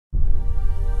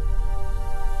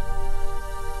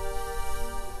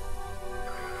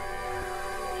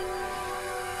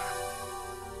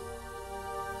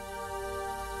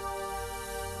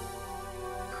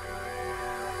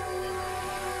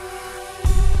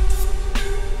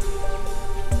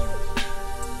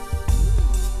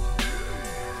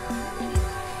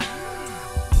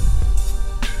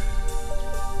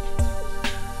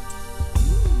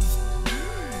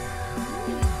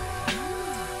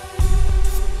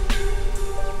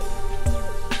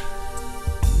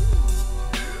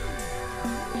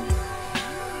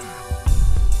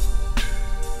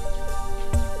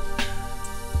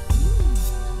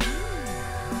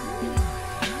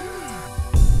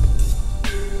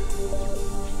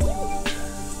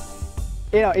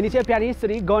You know, in Ethiopian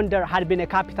history, Gondar had been a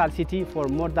capital city for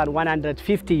more than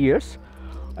 150 years,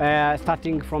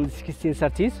 starting from the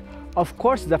 1630s. Of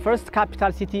course, the first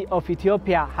capital city of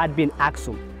Ethiopia had been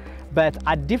Aksum, but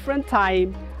at different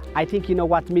time, I think you know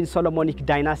what means Solomonic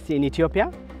dynasty in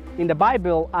Ethiopia. In the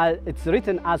Bible, it's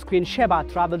written as Queen Sheba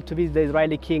traveled to visit the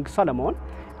Israeli king Solomon,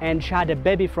 and she had a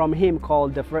baby from him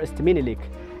called the first Menelik.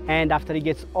 And after he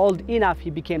gets old enough, he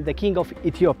became the king of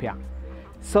Ethiopia.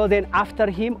 So then after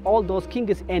him, all those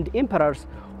kings and emperors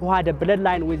who had a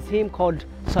bloodline with him called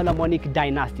Solomonic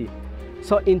dynasty.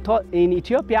 So in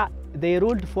Ethiopia, they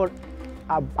ruled for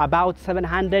about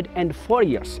 704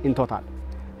 years in total.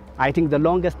 I think the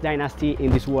longest dynasty in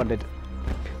this world.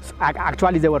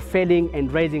 Actually, they were failing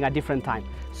and rising at different times.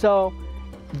 So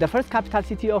the first capital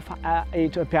city of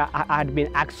Ethiopia had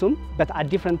been Aksum, but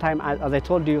at different time, as I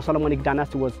told you, Solomonic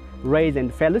dynasty was raised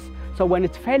and fell. So when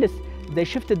it fell, they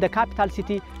shifted the capital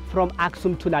city from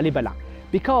Aksum to Lalibela,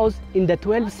 because in the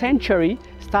 12th century,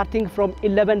 starting from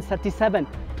 1137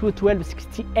 to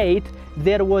 1268,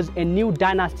 there was a new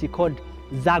dynasty called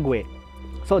Zagwe.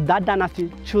 So that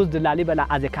dynasty chose the Lalibela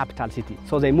as a capital city,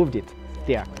 so they moved it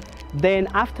there. Then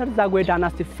after Zagwe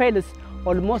dynasty fails,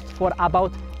 almost for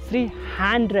about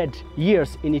 300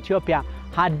 years in Ethiopia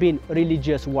had been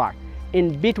religious war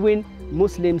in between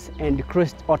Muslims and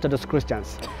Orthodox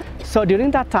Christians. So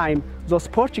during that time, those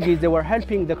Portuguese, they were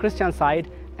helping the Christian side,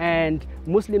 and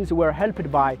Muslims were helped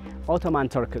by Ottoman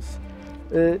Turks.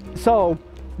 So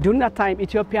during that time,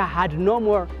 Ethiopia had no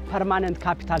more permanent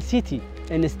capital city.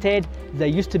 Instead, there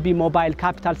used to be mobile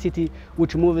capital city,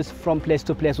 which moves from place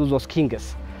to place with those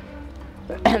kings.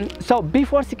 So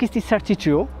before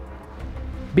 1632,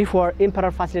 before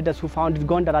Emperor Fasilides, who founded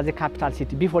Gondar as a capital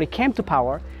city, before he came to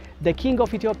power, the king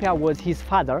of Ethiopia was his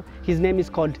father. His name is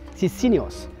called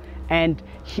Sisinios. And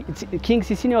King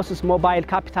Sisinios' mobile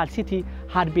capital city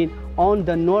had been on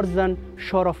the northern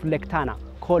shore of Lake Tana,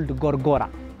 called Gorgora,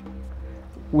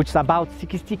 which is about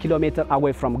 60 kilometers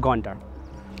away from Gondar.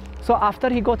 So after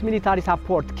he got military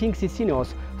support, King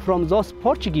Sisinios, from those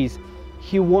Portuguese,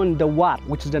 he won the war,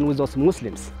 which is done with those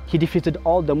Muslims. He defeated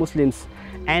all the Muslims.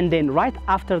 And then right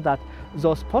after that,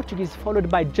 those Portuguese, followed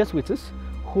by Jesuits,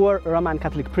 who were Roman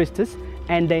Catholic priests,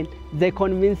 and then they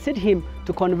convinced him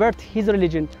to convert his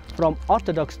religion from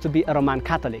Orthodox to be a Roman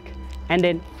Catholic. And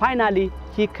then finally,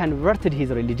 he converted his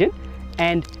religion,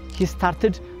 and he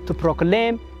started to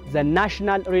proclaim the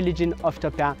national religion of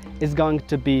Ethiopia is going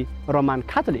to be Roman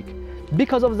Catholic.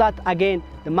 Because of that, again,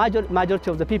 the majority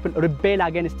of the people rebel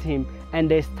against him, and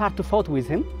they start to fight with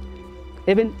him.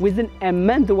 Even within a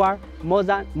month war, more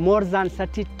than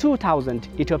 32,000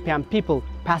 Ethiopian people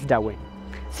passed away.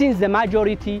 Since the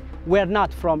majority were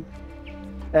not from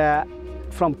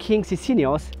King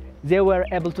Sisinios, they were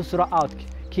able to throw out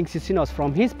King Sisinios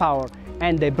from his power,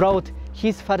 and they brought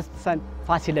his first son,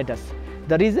 Fasilides.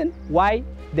 The reason why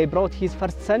they brought his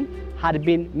first son had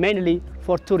been mainly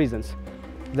for two reasons.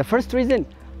 The first reason,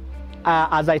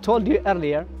 as I told you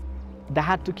earlier, they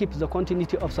had to keep the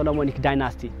continuity of Solomonic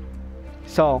dynasty.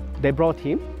 So they brought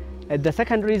him. The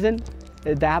second reason,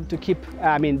 they have to keep,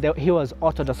 he was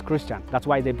Orthodox Christian. That's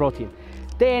why they brought him.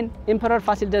 Then Emperor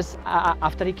Fasilides,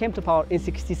 after he came to power in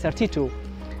 1632,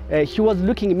 he was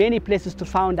looking many places to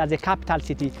found as a capital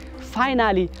city.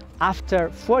 Finally, after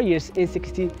 4 years in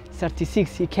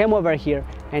 1636, he came over here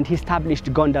and he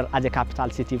established Gondar as a capital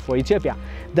city for Ethiopia.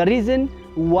 The reason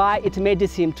why it made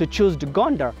him to choose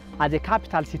Gondar as a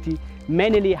capital city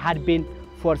mainly had been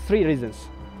for three reasons.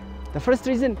 The first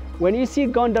reason, when you see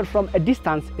Gondar from a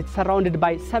distance, it's surrounded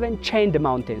by 7 chained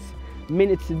mountains.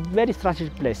 It's a very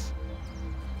strategic place.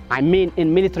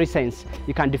 In military sense,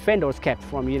 you can defend or escape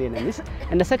from your enemies.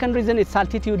 And the second reason, its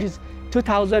altitude is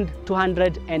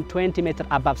 2,220 meters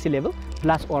above sea level,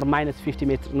 plus or minus 50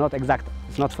 meters, not exact,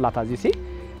 it's not flat as you see.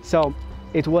 So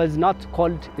it was not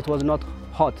cold, it was not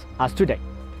hot as today.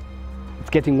 It's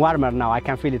getting warmer now, I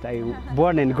can feel it. I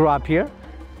born and grew up here.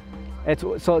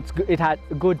 It had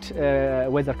good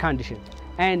weather condition.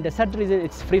 And the third reason,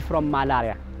 it's free from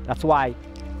malaria. That's why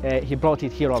he brought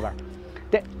it here over.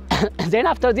 Then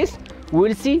after this, we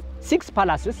will see 6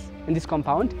 palaces in this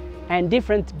compound and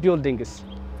different buildings,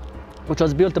 which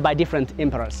was built by different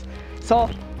emperors. So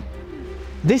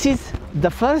this is the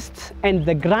first and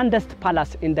the grandest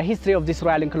palace in the history of this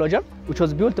royal enclosure, which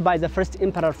was built by the first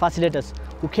emperor Fasilides,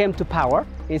 who came to power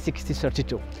in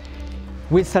 1632.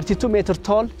 With 32 meters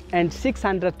tall and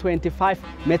 625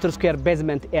 meter square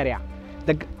basement area.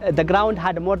 The ground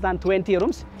had more than 20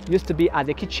 rooms, used to be as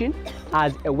a kitchen,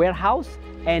 as a warehouse,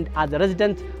 and as a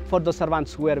residence for the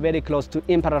servants who were very close to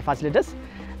Emperor Fasilides.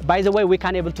 By the way, we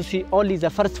can able to see only the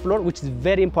first floor, which is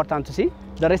very important to see.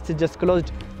 The rest is just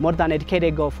closed more than a decade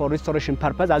ago for restoration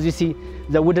purpose. As you see,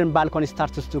 the wooden balcony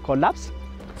starts to collapse,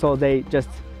 so they just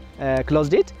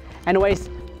closed it. Anyways,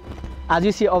 as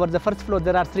you see over the first floor,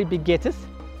 there are 3 big gates.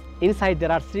 Inside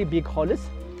there are 3 big halls.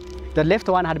 The left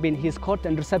one had been his court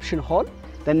and reception hall.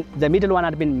 Then the middle one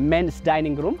had been men's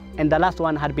dining room, and the last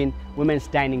one had been women's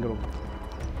dining room.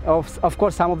 Of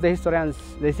course, some of the historians,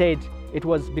 they said it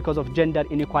was because of gender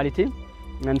inequality,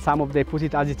 and some of they put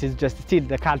it as it is just still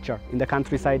the culture in the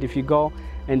countryside. If you go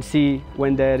and see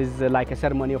when there is like a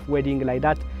ceremony of wedding like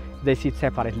that, they sit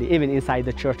separately, even inside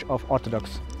the Church of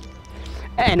Orthodox.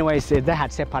 Anyways, they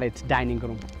had separate dining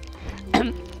room.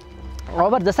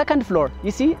 Over the second floor,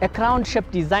 you see a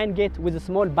crown-shaped design gate with a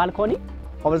small balcony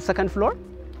over the second floor.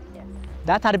 Yes.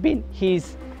 That had been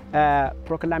his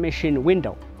proclamation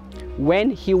window. When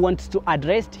he wants to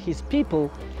address his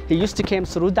people, he used to come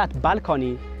through that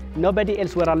balcony. Nobody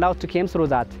else were allowed to come through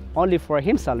that, only for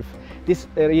himself. This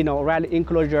royal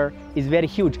enclosure is very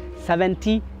huge,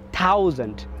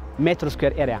 70,000 metro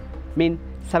square area, mean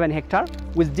 7 hectares,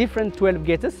 with different 12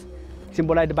 gates,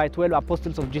 symbolized by 12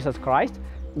 apostles of Jesus Christ,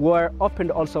 were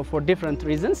opened also for different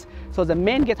reasons. So the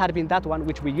main gate had been that one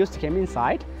which we used to come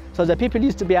inside. So the people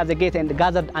used to be at the gate and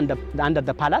gathered under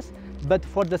the palace. But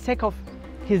for the sake of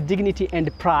his dignity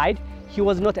and pride, he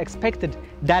was not expected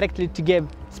directly to give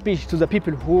speech to the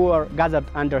people who were gathered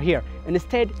under here.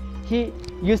 Instead, he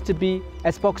used to be a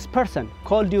spokesperson,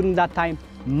 called during that time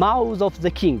Mouth of the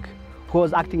King, who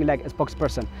was acting like a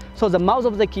spokesperson. So the Mouth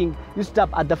of the King used to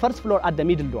stop at the first floor at the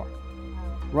middle door.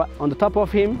 Right on the top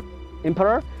of him,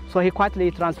 Emperor, so he quietly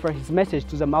transferred his message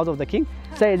to the Mouth of the King,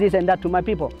 say this and that to my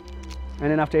people. And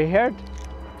then after he heard,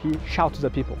 he shouted to the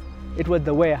people. It was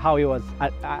the way how he was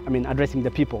addressing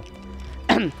the people.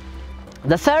 Over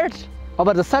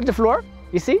the third floor,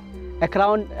 you see a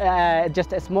crown,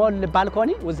 just a small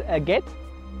balcony with a gate.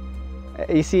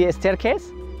 You see a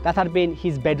staircase. That had been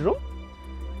his bedroom.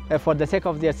 For the sake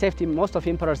of their safety, most of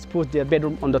emperors put their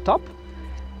bedroom on the top.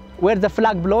 Where the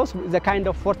flag blows, the kind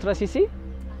of fortress you see,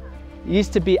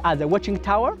 used to be as a watching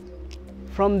tower.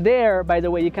 From there, by the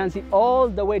way, you can see all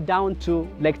the way down to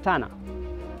Lake Tana.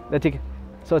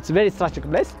 So it's a very strategic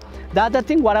place. The other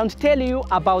thing what I want to tell you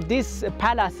about this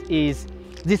palace is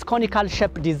this conical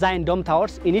shaped design dome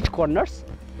towers in each corners.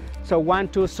 So 1,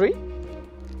 2, 3.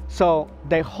 So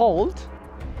they hold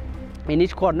in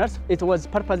each corners. It was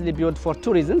purposely built for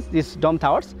 2 reasons, these dome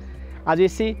towers. As you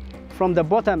see from the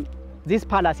bottom, this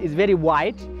palace is very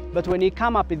wide, but when you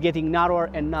come up, it's getting narrower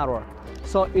and narrower.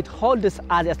 So it holds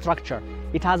as a structure.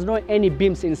 It has no any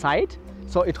beams inside,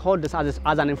 so it holds as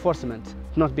an enforcement,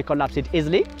 not be collapsed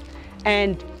easily.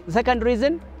 And the second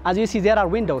reason, as you see, there are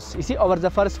windows. You see over the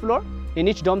first floor in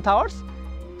each dome towers.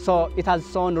 So it has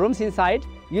its own rooms inside,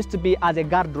 used to be as a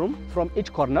guard room from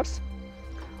each corners.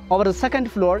 Over the second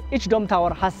floor, each dome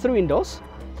tower has 3 windows,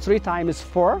 3 times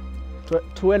 4,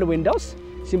 12 windows,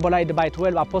 symbolized by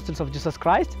 12 apostles of Jesus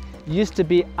Christ, used to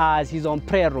be as his own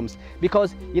prayer rooms.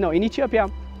 Because, in Ethiopia,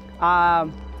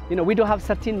 we do have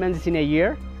 13 months in a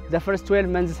year. The first 12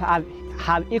 months have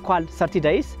equal 30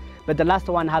 days, but the last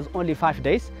one has only 5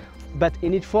 days. But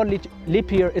in each 4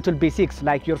 leap year, it will be 6,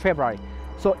 like your February.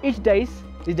 So each day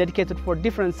is dedicated for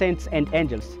different saints and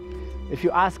angels. If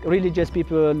you ask religious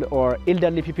people or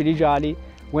elderly people usually,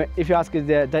 if you ask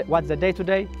what's the day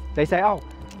today, they say, oh,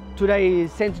 today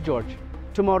is St. George,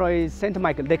 tomorrow is St.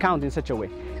 Michael. They count in such a way.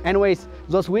 Anyways,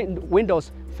 those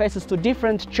windows faces to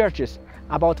different churches.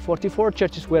 About 44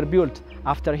 churches were built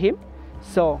after him.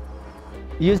 So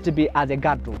used to be as a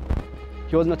guard room.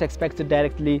 He was not expected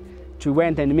directly to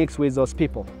went and mix with those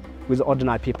people, with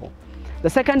ordinary people. The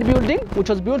second building, which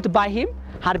was built by him,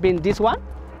 had been this one.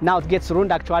 Now it gets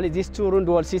ruined actually. These 2 ruined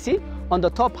walls you see. On the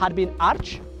top had been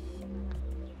arch.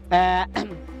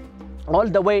 All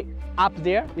the way up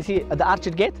there, you see the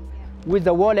arched gate with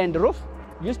the wall and the roof,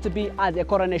 used to be as a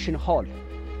coronation hall.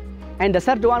 And the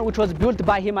third one, which was built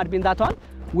by him, had been that one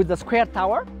with the square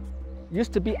tower,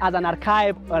 used to be as an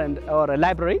archive or a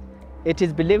library. It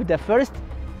is believed the first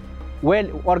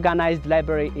well-organized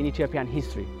library in Ethiopian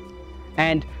history.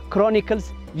 And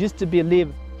chronicles used to be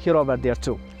live here over there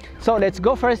too. So let's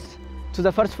go first to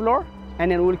the first floor, and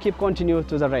then we'll keep continue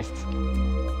to the rest.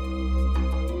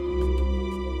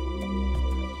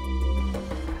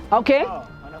 Okay,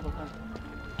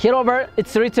 here over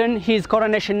it's written his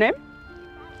coronation name.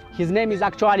 His name is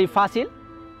actually Fasil,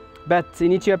 but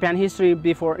in Ethiopian history,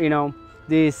 before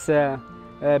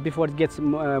before it gets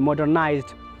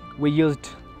modernized, we used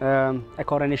a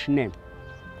coronation name.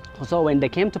 So when they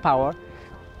came to power,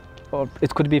 or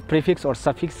it could be prefix or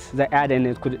suffix they add, and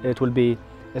it will be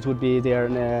That would be their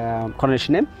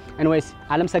coronation name. Anyways,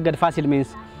 Alam Sagad Fasil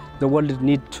means the world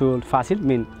need to Fasil,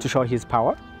 mean to show his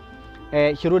power.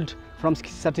 He ruled from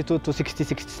 1632 to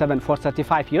 1667 for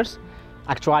 35 years.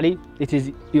 Actually, it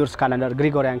is Urs calendar,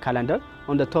 Gregorian calendar.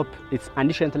 On the top, it's an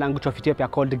ancient language of Ethiopia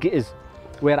called Gi'iz,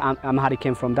 where Amharic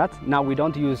came from that. Now we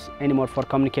don't use anymore for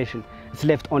communication. It's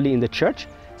left only in the church.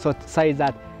 So it says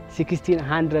that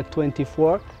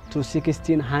 1624 to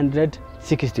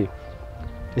 1660.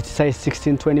 It says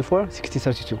 1624,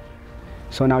 1632.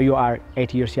 So now you are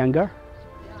 8 years younger.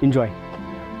 Enjoy.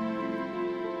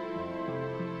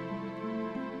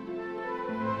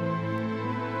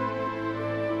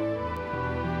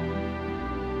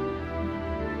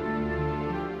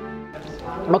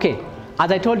 Okay,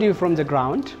 as I told you from the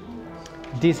ground,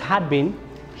 this had been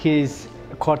his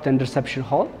court and reception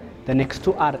hall. The next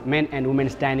two are men and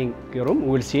women's dining room.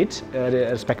 We'll see it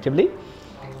respectively.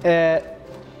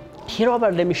 Here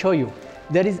over, let me show you.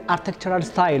 There is architectural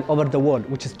style over the wall,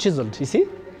 which is chiseled. You see,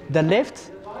 the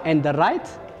left and the right,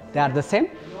 they are the same.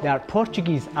 They are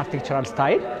Portuguese architectural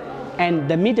style, and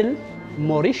the middle,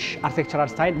 Moorish architectural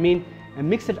style, mean a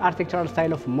mixed architectural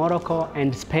style of Morocco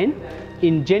and Spain.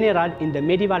 In general, in the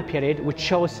medieval period, which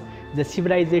shows the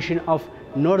civilization of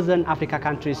Northern Africa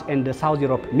countries and the South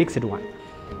Europe mixed one.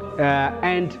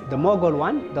 And the Mughal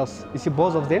one, those, you see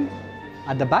both of them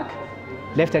at the back,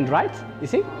 left and right, you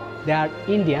see? They are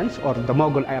Indians or the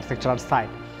Mughal architectural style.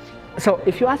 So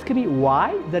if you ask me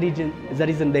why the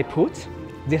reason they put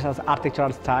this as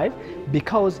architectural style,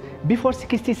 because before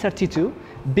 1632,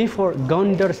 before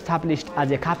Gondar established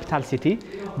as a capital city,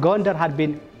 Gondar had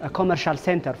been a commercial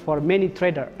center for many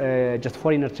traders, just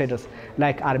foreigner traders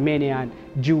like Armenian,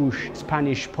 Jewish,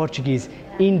 Spanish, Portuguese,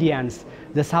 Indians.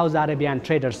 The South Arabian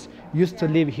traders used to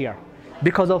live here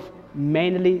because of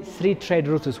mainly three trade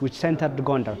routes which centered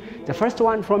Gondar. The first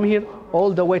one from here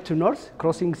all the way to north,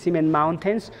 crossing Simen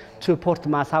Mountains to Port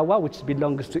Massawa, which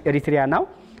belongs to Eritrea now,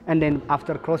 and then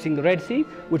after crossing the Red Sea,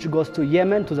 which goes to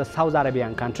Yemen, to the South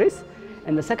Arabian countries.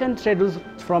 And the second trade route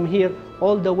from here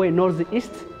all the way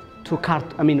northeast to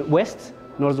west,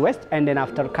 northwest, and then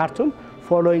after Khartoum,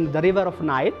 following the river of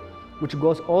Nile, which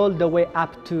goes all the way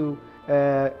up to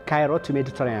Cairo, to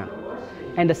Mediterranean.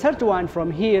 And the third one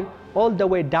from here all the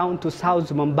way down to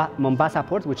South Mombasa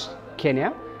port, which is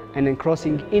Kenya, and then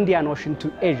crossing Indian Ocean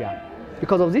to Asia.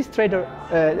 Because of these trade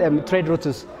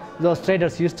routes, those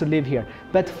traders used to live here.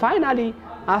 But finally,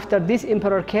 after this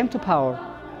emperor came to power,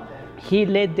 he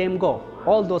let them go,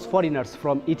 all those foreigners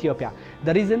from Ethiopia.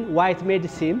 The reason why it made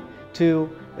him to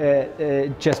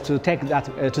just to take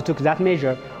that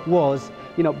measure was,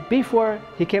 before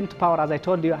he came to power, as I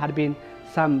told you, had been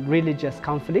some religious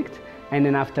conflict, and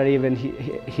then after even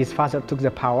his father took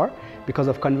the power because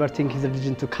of converting his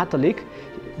religion to Catholic,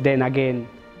 then again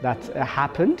that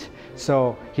happened.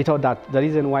 So he thought that the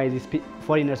reason why these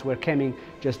foreigners were coming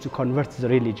just to convert the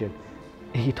religion,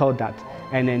 he thought that,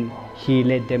 and then he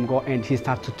let them go, and he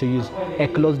started to use a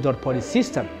closed door police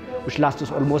system, which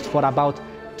lasted almost for about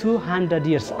 200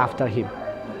 years after him.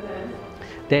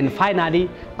 Then finally,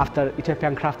 after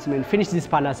Ethiopian craftsmen finished this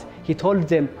palace, he told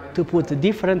them to put a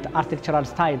different architectural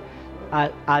style,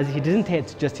 as he didn't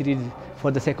hate, just he did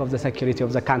for the sake of the security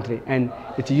of the country, and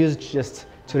it used just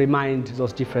to remind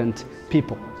those different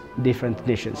people, different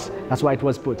nations. That's why it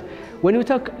was put. When we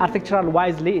talk architectural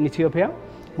wisely in Ethiopia,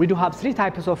 we do have three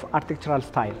types of architectural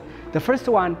style. The first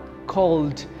one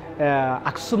called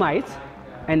Aksumite,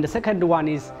 and the second one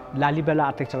is Lalibela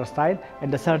architectural style,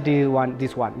 and the third one,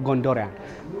 this one, Gondorian.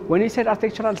 When we say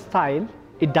architectural style,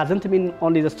 it doesn't mean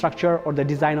only the structure or the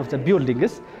design of the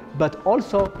buildings, but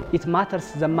also it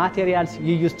matters the materials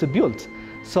you use to build.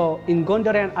 So in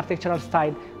Gondorian architectural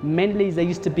style, mainly there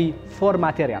used to be four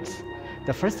materials.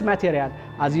 The first material,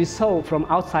 as you saw from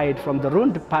outside, from the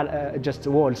ruined just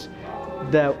walls,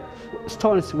 the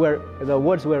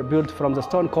walls were built from the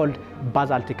stone called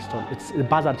basaltic stone. It's the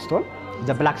basalt stone,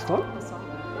 the black stone.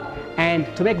 And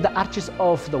to make the arches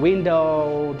of the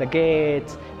window, the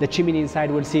gate, the chimney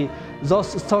inside, we'll see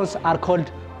those stones are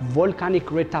called volcanic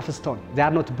red tuff stone. They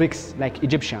are not bricks like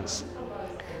Egyptians.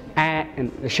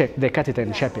 And they cut it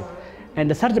and shape it. And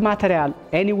the third material,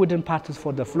 any wooden parts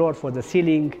for the floor, for the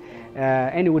ceiling,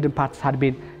 any wooden parts had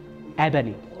been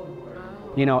ebony.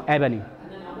 Ebony.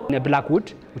 A black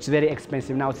wood, which is very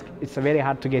expensive. Now it's very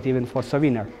hard to get even for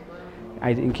souvenir.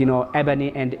 I think,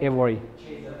 ebony and ivory,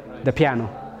 the piano.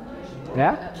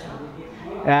 Yeah?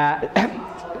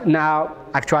 Now,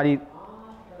 actually,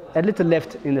 a little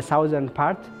left in the southern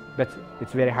part, but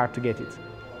it's very hard to get it.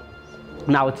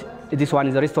 Now, this one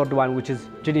is a restored one, which is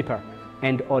juniper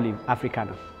and olive,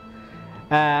 Africana.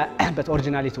 But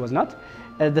originally it was not.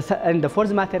 and the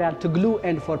fourth material to glue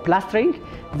and for plastering,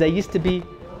 there used to be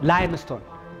limestone.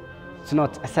 It's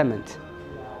not a cement.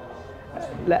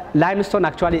 Limestone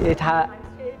actually,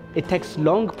 it takes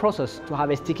long process to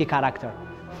have a sticky character.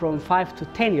 From 5 to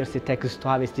 10 years it takes to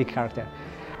have a sticky character.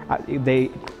 They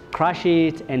crush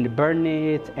it and burn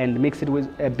it and mix it with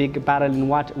a big barrel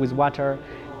with water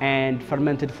and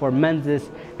ferment it for months,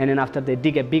 and then after they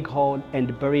dig a big hole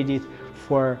and buried it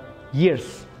for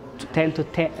years,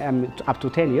 up to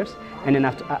 10 years, and then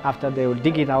after they will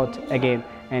dig it out again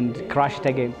and crush it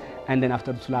again, and then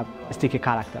after it will have a sticky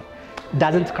character.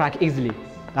 Doesn't crack easily.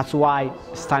 That's why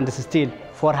it stands still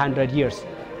 400 years.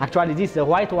 Actually, this is the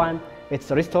white one. It's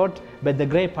restored, but the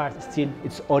gray part still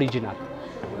it's original.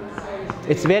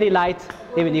 It's very light,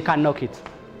 even you can knock it.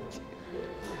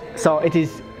 So it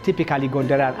is typically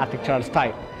Gondarian architectural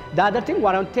style. The other thing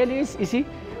what I'll tell you is, you see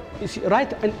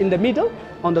right in the middle,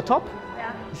 on the top,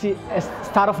 you see a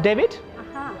Star of David,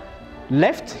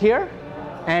 left here,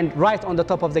 and right on the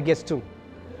top of the gates too.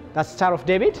 That's Star of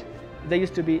David. There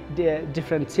used to be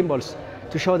different symbols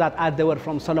to show that as they were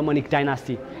from Solomonic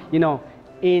dynasty. You know,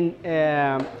 in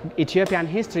Ethiopian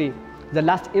history, the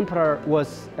last emperor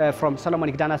was from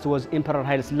Solomonic dynasty was Emperor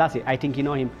Haile Selassie. I think you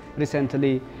know him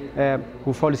recently,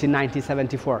 who falls in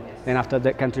 1974. Then after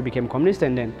the country became communist,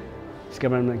 and then his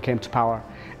government came to power.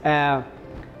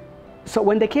 So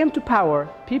when they came to power,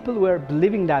 people were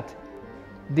believing that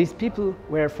these people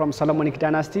were from Solomonic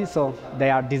dynasty, so they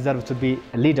are deserved to be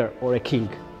a leader or a king.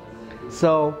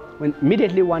 So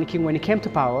immediately one king, when he came to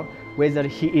power, whether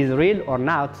he is real or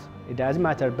not, it doesn't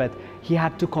matter, but he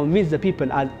had to convince the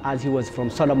people as he was from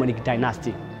Solomonic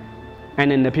dynasty.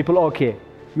 And then the people, okay,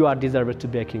 you are deserved to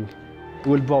be a king.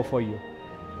 We'll bow for you.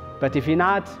 But if you're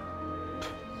not,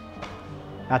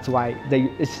 that's why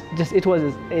it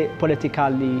was a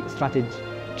political strategy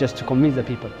just to convince the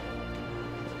people.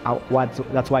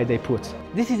 That's why they put.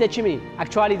 This is a chimney.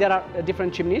 Actually, there are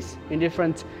different chimneys in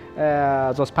different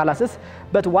those palaces.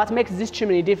 But what makes this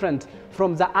chimney different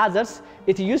from the others,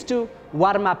 it used to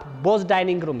warm up both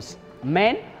dining rooms,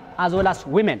 men as well as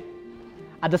women.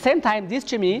 At the same time, this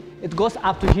chimney, it goes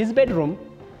up to his bedroom.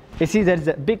 You see, there's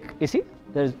a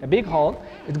big hall.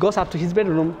 It goes up to his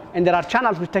bedroom, and there are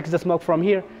channels which takes the smoke from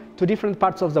here to different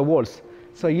parts of the walls.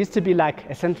 So it used to be like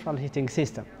a central heating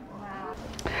system.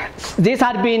 This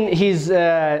had been his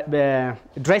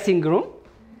dressing room.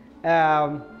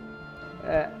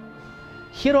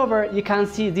 Here over you can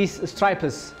see these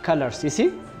stripes colors, you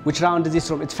see, which round this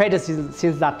room. It faded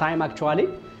since that time actually.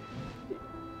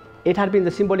 It had been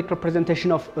the symbolic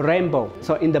representation of rainbow.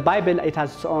 So in the Bible it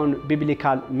has its own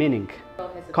biblical meaning.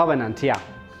 Covenant, yeah.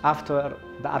 After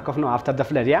the Ark of Noah, after the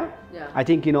flood, yeah? I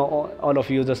think you know all of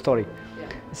you the story. Yeah.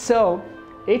 So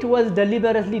it was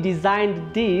deliberately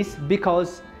designed this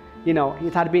because, you know,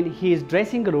 it had been his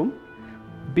dressing room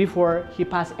before he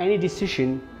passed any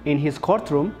decision in his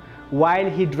courtroom. While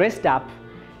he dressed up,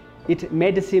 it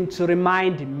made him to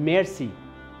remind mercy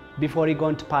before he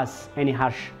going to pass any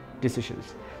harsh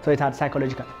decisions. So it had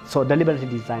psychological, so deliberately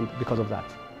designed because of that.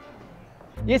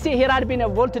 You see, here had been a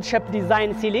vaulted-shaped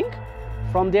design ceiling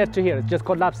from there to here. It just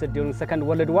collapsed during the Second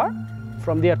World War,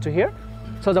 from there to here.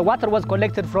 So the water was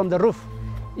collected from the roof.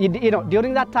 You know,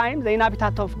 during that time, the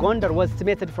inhabitants of Gondar was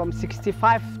estimated from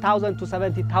 65,000 to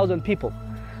 70,000 people.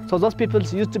 So those people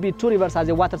used to be two rivers as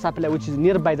a water supply, which is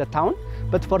nearby the town.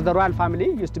 But for the royal family,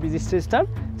 used to be this system.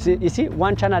 So you see,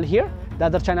 one channel here, the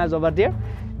other channel is over there.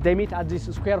 They meet at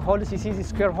these square holes. You see this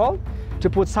square hole to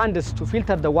put sands to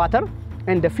filter the water.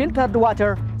 And the filtered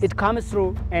water, it comes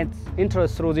through and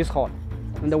enters through this hole.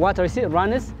 And the water, you see,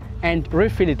 runs and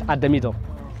refill it at the middle.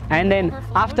 And then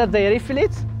after they refill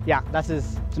it, yeah, that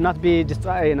is to not be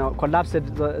destroyed, you know, collapsed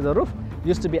the roof,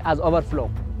 used to be as overflow,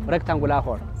 rectangular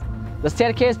hole. The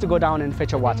staircase to go down and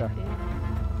fetch water.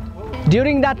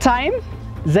 During that time,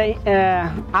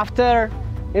 after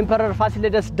Emperor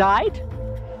Fasilides died,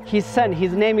 his son,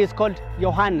 his name is called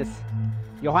Yohannes.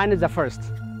 Yohannes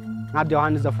I, not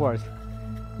Yohannes IV.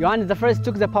 Yohannes I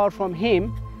took the power from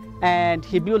him, and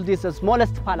he built this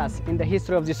smallest palace in the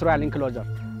history of this royal enclosure.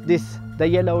 This, the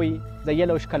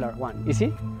yellowish color one, you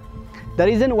see? The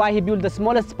reason why he built the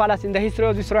smallest palace in the history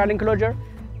of this royal enclosure,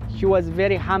 he was a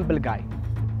very humble guy.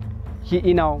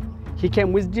 He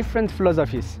came with different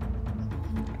philosophies.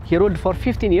 He ruled for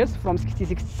 15 years, from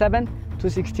 1667 to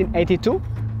 1682.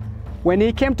 When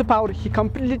he came to power, he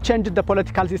completely changed the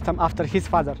political system after his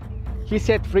father. He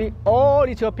set free all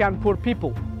Ethiopian poor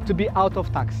people to be out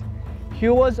of tax. He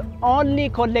was only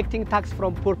collecting tax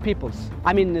from poor peoples.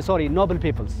 Noble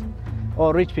peoples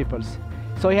or rich peoples.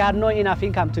 So he had no enough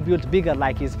income to build bigger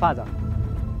like his father.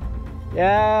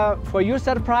 For your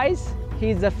surprise, he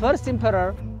is the first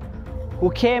emperor who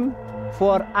came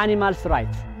for animals'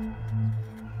 rights.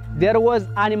 There was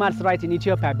animals' rights in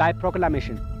Ethiopia by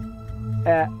proclamation.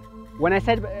 When I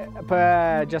said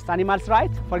just animals'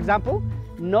 rights, for example,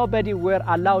 nobody were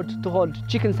allowed to hold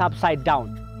chickens upside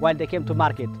down while they came to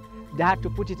market. They had to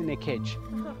put it in a cage.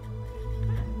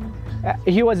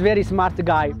 He was a very smart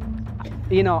guy.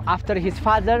 You know, after his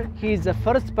father, he is the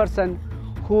first person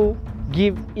who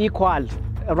gave equal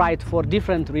right for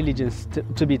different religions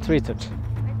to be treated.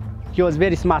 He was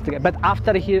very smart guy. But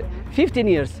after 15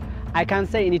 years, I can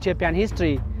say in Ethiopian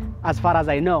history, as far as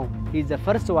I know, he's the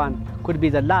first one, could be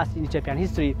the last in Ethiopian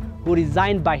history, who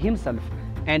resigned by himself,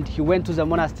 and he went to the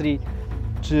monastery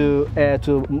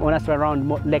monastery around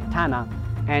Lake Tana,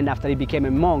 and after he became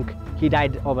a monk, he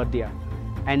died over there.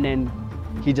 And then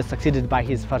he just succeeded by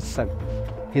his first son.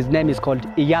 His name is called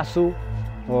Iyasu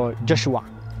or Joshua.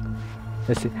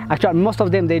 Let's see. Actually, most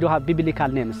of them, they do have biblical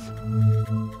names.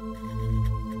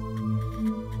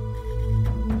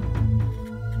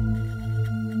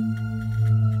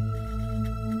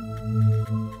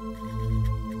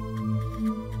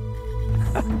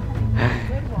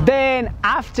 Then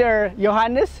after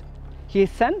Yohannes, his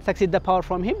son succeeded the power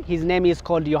from him. His name is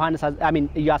called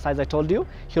Yoas, as I told you.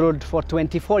 He ruled for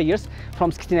 24 years,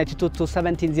 from 1692 to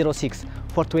 1706.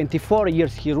 For 24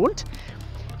 years he ruled.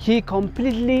 He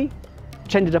completely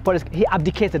changed the he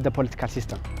abdicated the political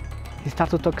system. He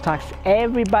started to tax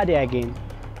everybody again,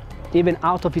 even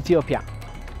out of Ethiopia.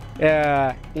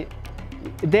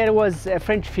 There was a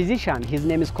French physician, his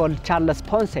name is called Charles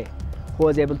Ponce, who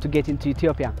was able to get into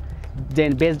Ethiopia.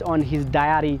 Then based on his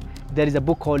diary, there is a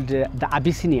book called The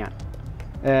Abyssinian.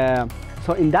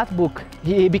 So in that book,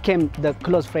 he became the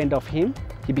close friend of him.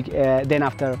 Then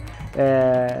after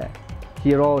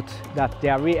he wrote that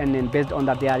diary, and then based on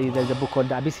that diary, there's a book called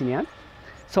The Abyssinian.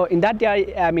 So in that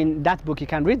diary, that book, you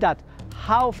can read that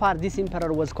how far this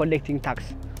emperor was collecting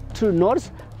tax. To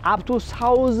north, up to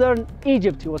southern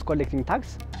Egypt, he was collecting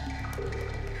tax.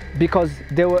 Because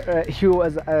he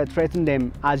was threatening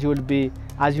them, as you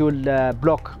will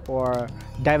block or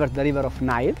divert the river of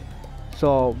Nile.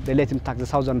 So they let him tax the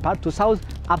southern part. To south,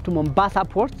 up to Mombasa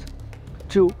port.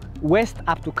 To west,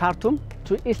 up to Khartoum.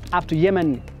 To east, up to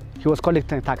Yemen. He was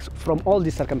collecting tax from all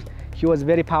these circumstances. He was a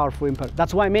very powerful emperor.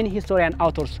 That's why many historian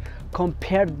authors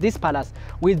compared this palace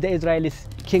with the Israeli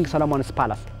King Solomon's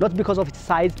palace. Not because of its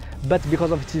size, but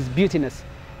because of its beautiness.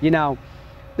 You know,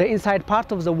 the inside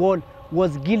part of the wall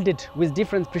was gilded with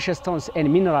different precious stones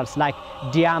and minerals like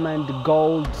diamond,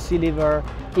 gold, silver,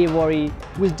 ivory,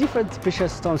 with different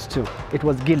precious stones too. It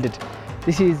was gilded.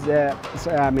 This is,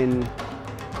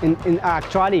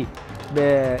 actually,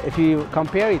 if you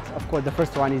compare it, of course, the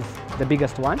first one is the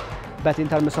biggest one, but in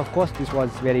terms of cost, this was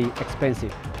very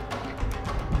expensive.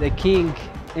 The king,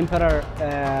 Emperor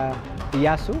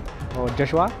Iyasu, or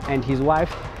Joshua, and his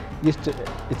wife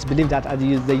it's believed that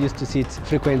they used to sit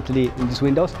frequently in these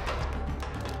windows.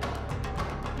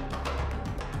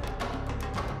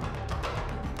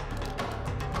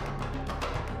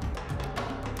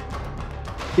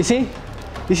 You see,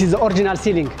 this is the original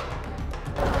ceiling.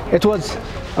 It was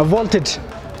vaulted.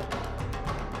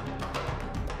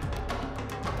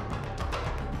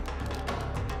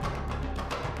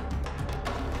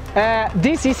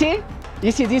 This, you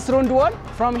see this round wall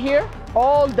from here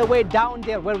all the way down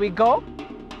there where we go,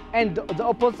 and the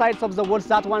opposite sides of the walls,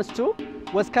 that ones too,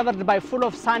 was covered by full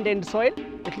of sand and soil.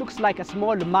 It looks like a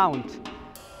small mound.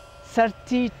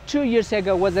 32 years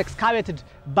ago was excavated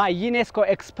by UNESCO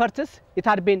experts. It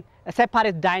had been a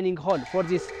separate dining hall for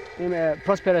this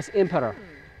prosperous emperor.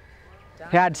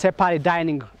 He had separate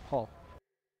dining hall.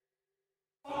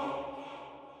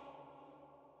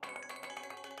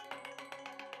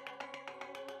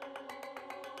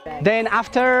 Then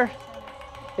after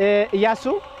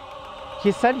Iyasu,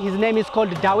 his son, his name is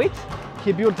called Dawid.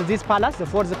 He built this palace, the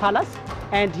fourth palace,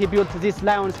 and he built this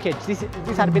lion's cage.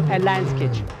 This had been a lion's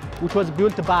cage, which was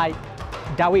built by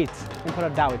Dawid, Emperor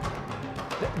Dawid.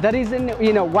 The reason,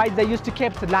 why they used to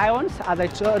keep lions, as I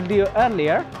told you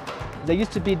earlier, there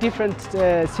used to be different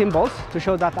symbols to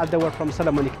show that they were from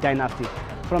Solomonic dynasty,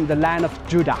 from the line of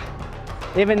Judah.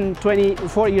 Even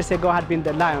 24 years ago had been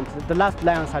the lions. The last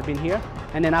lions had been here,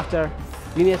 and then after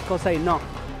UNESCO say no,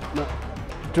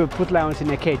 to put lions in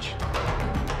a cage.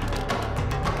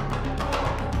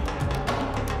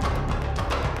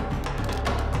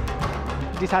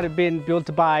 This had been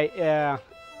built by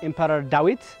Emperor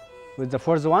Dawid, with the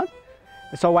fourth one.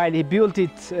 So while he built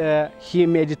it, he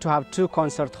made it to have two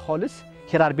concert halls.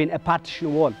 Here had been a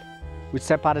partition wall which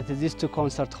separated these two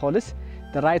concert halls.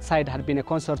 The right side had been a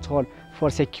concert hall for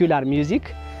secular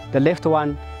music. The left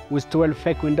one with 12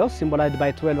 fake windows, symbolized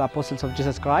by 12 apostles of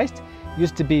Jesus Christ,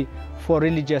 used to be for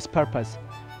religious purpose.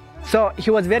 So he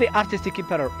was very artistic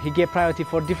emperor. He gave priority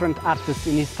for different artists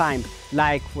in his time,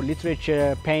 like for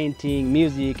literature, painting,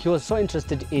 music. He was so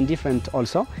interested in different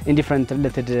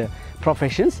related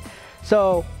professions.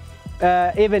 So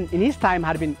even in his time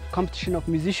had been competition of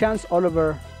musicians all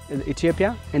over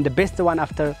Ethiopia, and the best one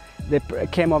after they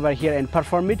came over here and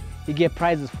performed it, he gave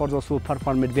prizes for those who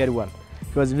performed it very well.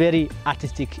 He was very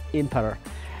artistic emperor.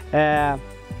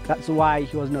 That's why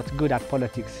he was not good at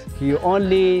politics. He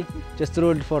only just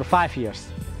ruled for 5 years.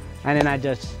 And then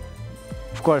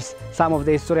of course, some of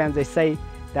the historians, they say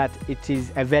that it is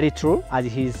very true, as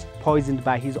he's poisoned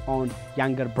by his own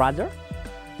younger brother.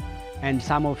 And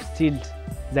some of still,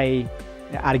 they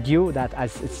argue that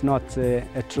as it's not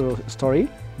a true story,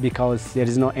 because there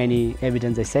is no any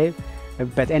evidence, they say.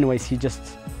 But anyways, he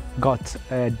just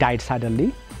died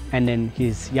suddenly, and then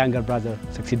his younger brother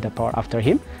succeeded the power after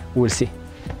him. We'll see.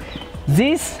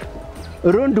 These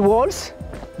round walls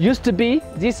used to be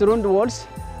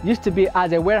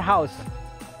as a warehouse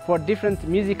for different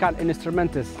musical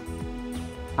instruments,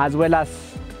 as well as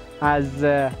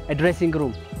a dressing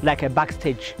room, like a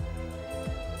backstage,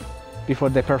 before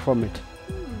they perform it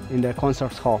in the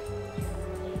concert hall.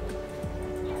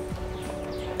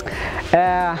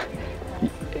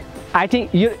 I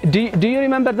think do you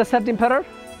remember the third emperor?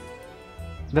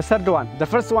 The third one, the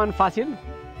first one, Fasil,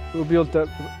 who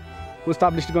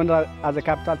established Gondar as a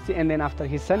capital city, and then after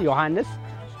his son Yohannes,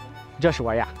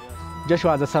 Joshua,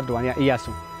 Joshua the third one,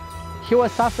 Iyasu. He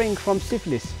was suffering from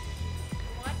syphilis.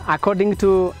 According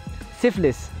to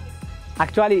syphilis,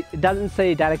 actually it doesn't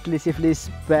say directly syphilis,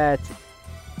 but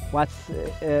what's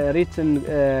written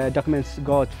documents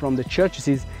got from the church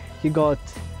is he got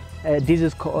a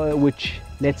disease which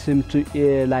leads him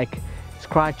to like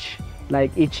scratch,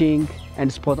 like itching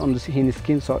and spot on his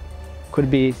skin, so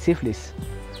could be syphilis.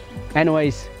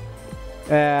 Anyways,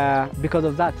 because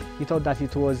of that, he thought that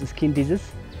it was skin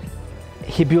disease.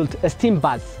 He built a steam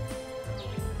bath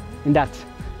in that.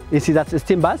 You see, that's a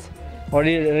steam bath.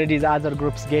 Already the other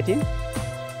groups getting.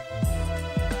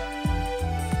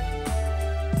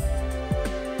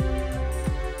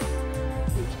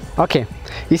 Okay,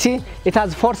 you see, it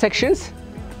has 4 sections.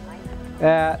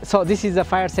 So this is the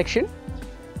fire section,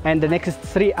 and the next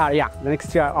 3 are,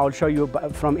 I will show you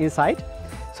from inside.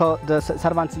 So the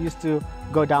servants used to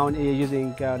go down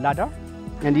using ladder,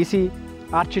 and you see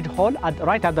arched hall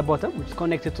right at the bottom, which is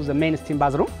connected to the main steam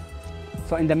bathroom.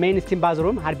 So in the main steam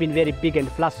bathroom had been very big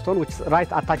and flat stone, which is right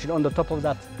attached on the top of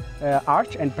that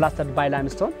arch and plastered by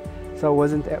limestone. So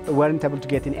weren't able to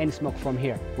get in any smoke from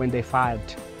here when they fired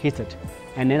heated.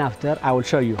 And then after I will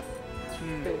show you.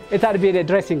 It had been a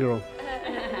dressing room.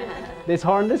 There's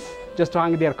harness just to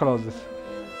hang their clothes.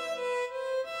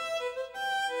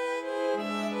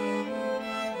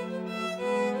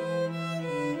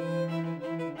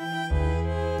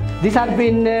 This had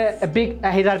been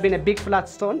a big flat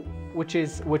stone, which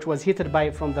was heated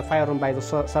from the fire room by the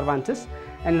servants,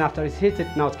 and then after it's heated,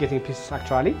 now it's getting pieces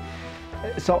actually.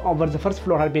 So over the first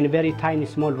floor had been a very tiny,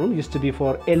 small room, used to be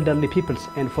for elderly people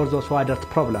and for those who had that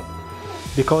problem,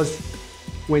 because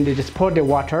when they just pour the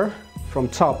water from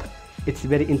top, it's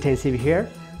very intensive here.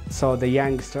 So the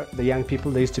young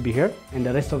people, they used to be here, and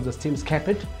the rest of the steam is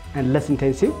kept and less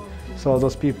intensive. So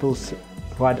those people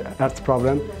who had earth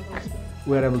problem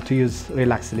were able to use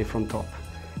relaxedly from top.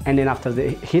 And then after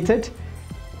they heated,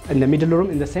 in the middle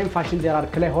room, in the same fashion, there are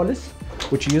clay holes,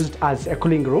 which are used as a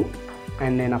cooling room.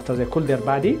 And then after they cool their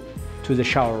body, to the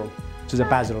shower room, to the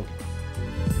bathroom.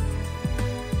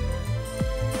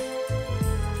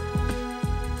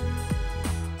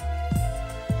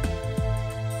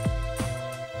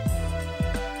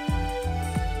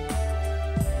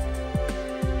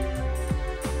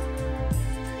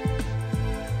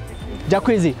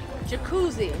 Jacuzzi.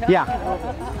 Yeah.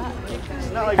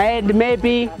 And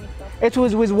maybe it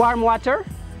was with warm water.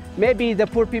 Maybe the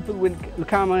poor people will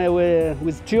come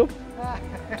with tube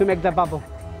to make the bubble.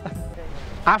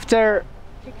 After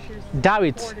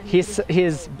Dawid,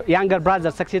 his younger brother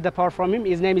succeeded the power from him.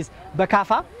 His name is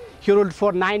Bekaffa. He ruled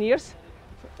for 9 years,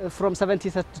 from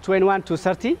 1721 to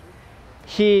 30.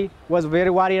 He was a very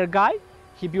warrior guy.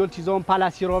 He built his own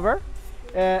palace here over.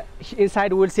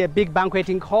 Inside we'll see a big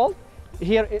banqueting hall.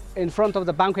 Here in front of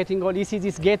the banqueting hall, you see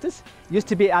these gates used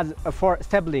to be as for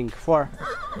stabling for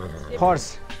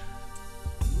horse.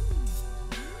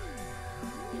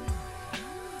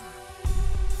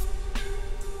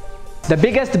 The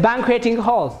biggest banqueting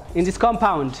hall in this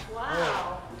compound.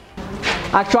 Wow.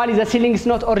 Actually, the ceiling is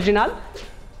not original.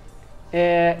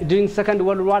 During the Second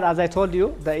World War, as I told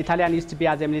you, the Italian used to be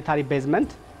as a military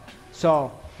basement.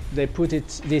 So they put it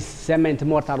this cement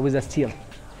mortar with a steel.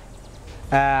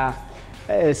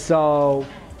 So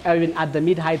even at the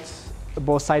mid heights,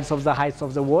 both sides of the heights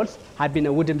of the walls had been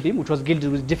a wooden beam which was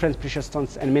gilded with different precious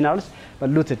stones and minerals, but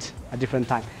looted at different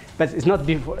time. But it's not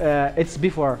before. It's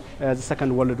before the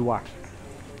Second World War.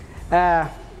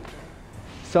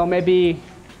 So maybe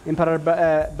Emperor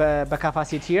Bekaffa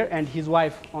sits here and his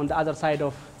wife on the other side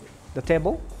of the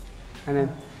table, and then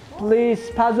please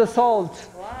pass the salt.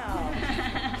 Wow.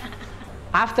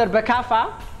 After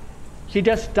Bekaffa, he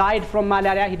just died from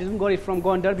malaria. He didn't get it from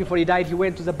Gondar. Before he died, he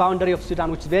went to the boundary of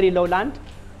Sudan, which is very low land.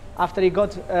 After he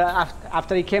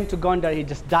came to Gondar, he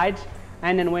just died.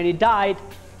 And then when he died,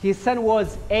 his son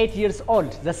was 8 years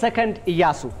old, the second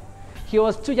Iyasu. He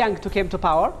was too young to come to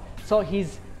power, so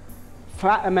his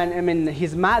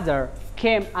mother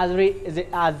came as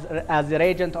the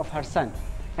regent of her son.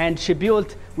 And she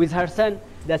built with her son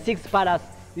the sixth palace.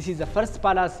 This is the first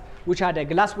palace which had a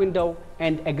glass window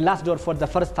and a glass door for the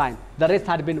first time. The rest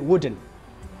had been wooden.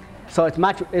 So it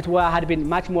had been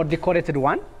much more decorated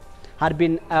one. Had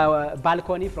been a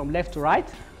balcony from left to right.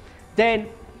 Then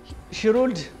she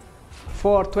ruled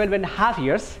for 12.5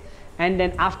 years. And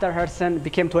then after her son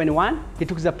became 21, he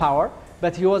took the power.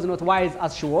 But he was not wise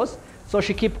as she was. So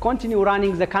she continue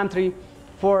running the country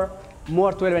for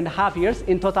more 12.5 years.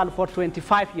 In total, for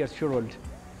 25 years she ruled.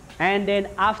 And then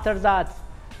after that,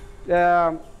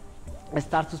 it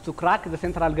started to crack the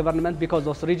central government because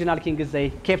those regional kings, they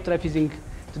kept refusing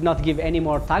to not give any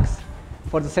more tax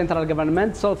for the central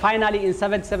government. So finally in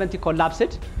 770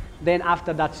 collapsed. Then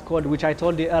after that's called, which I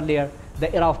told you earlier, the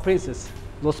era of princes.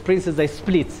 Those princes, they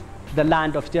split the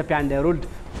land of Ethiopia and they ruled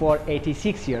for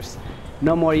 86 years.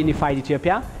 No more unified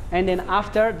Ethiopia. And then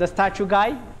after the statue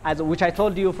guy, which I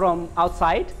told you from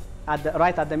outside,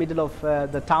 right at the middle of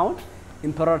the town,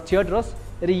 Emperor Theodros,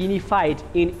 reunified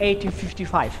in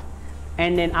 1855.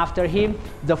 And then after him,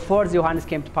 the fourth Yohannes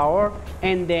came to power.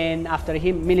 And then after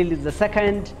him, Menelik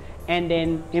II. And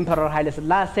then Emperor Haile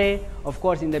Selassie. Of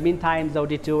course, in the meantime,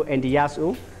 Dawid II and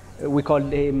Iyasu. We call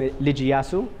him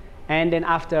Iyasu. And then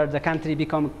after the country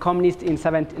became communist in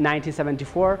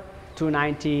 1974 to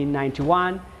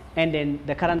 1991. And then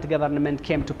the current government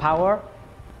came to power.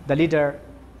 The leader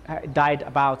died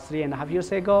about 3.5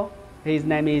 years ago. His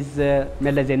name is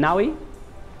Meles Zenawi.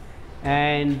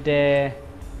 And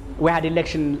we had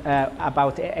election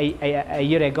about a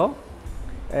year ago.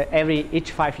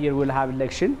 Each 5 years we'll have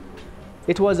election.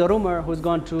 It was a rumor who's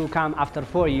going to come after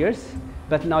 4 years,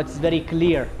 but now it's very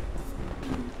clear.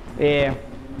 He's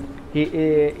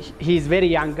a very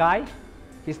young guy.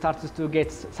 He starts to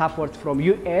get support from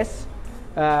US,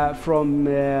 from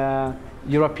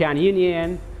European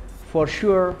Union. For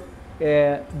sure,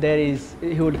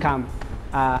 he will come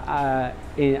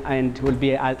and will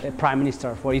be a prime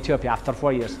minister for Ethiopia after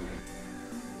 4 years.